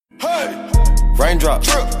Raindrop,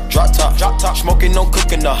 drop top, smoking on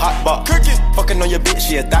cooking the hot pot. Fucking on your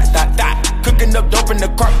bitch, yeah, that. Cooking up dope in the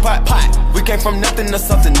crock pot. We came from nothing to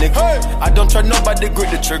something, nigga. I don't try nobody, grip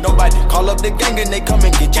the trigger. Nobody call up the gang and they come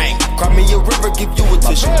and get gang. Cry me a river, give you a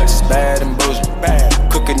tissue. My bitch is bad and Boujee,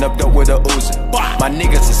 bad. Cooking up dope with a Uzi. My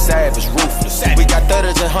niggas is savage, ruthless. We got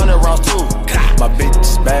 30s and 100 rounds too. My bitch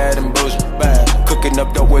is bad and Boujee, bad. Cooking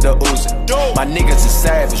up dope with a Uzi. My niggas is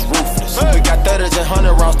savage, ruthless. We got 30s and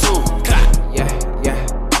 100 rounds too.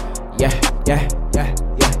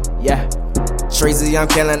 Yeah. Treasy, I'm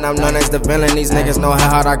killing, I'm known as the villain. These niggas know how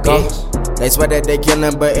hard I go. They swear that they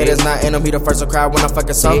killin', but it is not in them. He the first to cry when I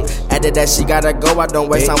fucking so. After that, she gotta go. I don't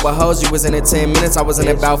waste time with hoes. You was in it 10 minutes, I was in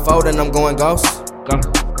it about 4, then I'm going ghost.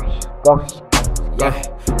 Yeah.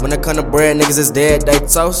 When it come to bread, niggas is dead, they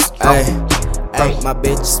toast. Ayy, my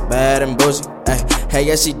bitch is bad and Boujee. Hey,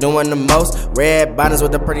 yeah, she doing the most. Red bottoms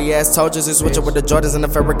with the pretty ass toes. She switchin' with the Jordans and the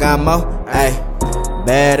Ferragamo. Ayy,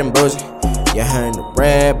 bad and Boujee. Yeah, her in the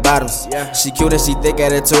red bottoms. She cute and she thick,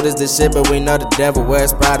 attitude is the shit, but we know the devil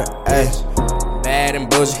wears Prada. Ayy, bad and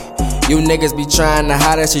Boujee. You niggas be trying to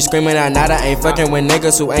hide her. She screaming out nada. Ain't fucking with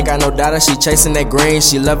niggas who ain't got no data. She chasing that green,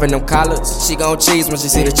 she loving them collars. She gon' cheese when she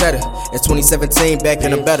see the cheddar. It's 2017, back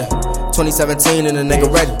in the better. 2017 and the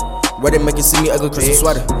nigga ready. Ready make you see me ugly crystal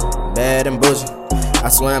sweater. Bad and Boujee. I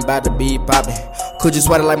swear I'm about to be poppin'. Could you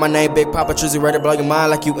sweater like my name, Big Papa? Trizzy ready to blow your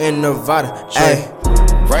mind like you in Nevada. Ayy.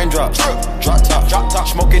 Raindrop, drop top,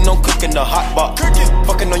 smoking on cooking the hot pot.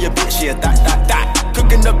 Fucking on your bitch, yeah, that.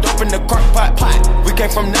 Cooking up dope in the crock pot. We came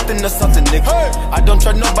from nothing to something, nigga. I don't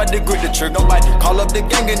try nobody, grip the trigger. Nobody call up the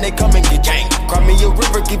gang and they come and get gang. Cry me a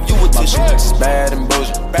river, give you a tissue. My bitch is bad and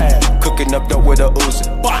Boujee, bad. Cooking up dope with a Uzi.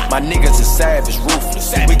 My niggas is savage,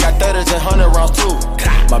 ruthless. We got 30s and 100 rounds too.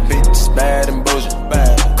 My bitch is bad and Boujee,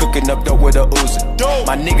 bad. Cooking up dope with a Uzi.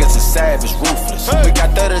 My niggas is savage, ruthless. We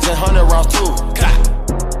got 30s and 100 rounds too.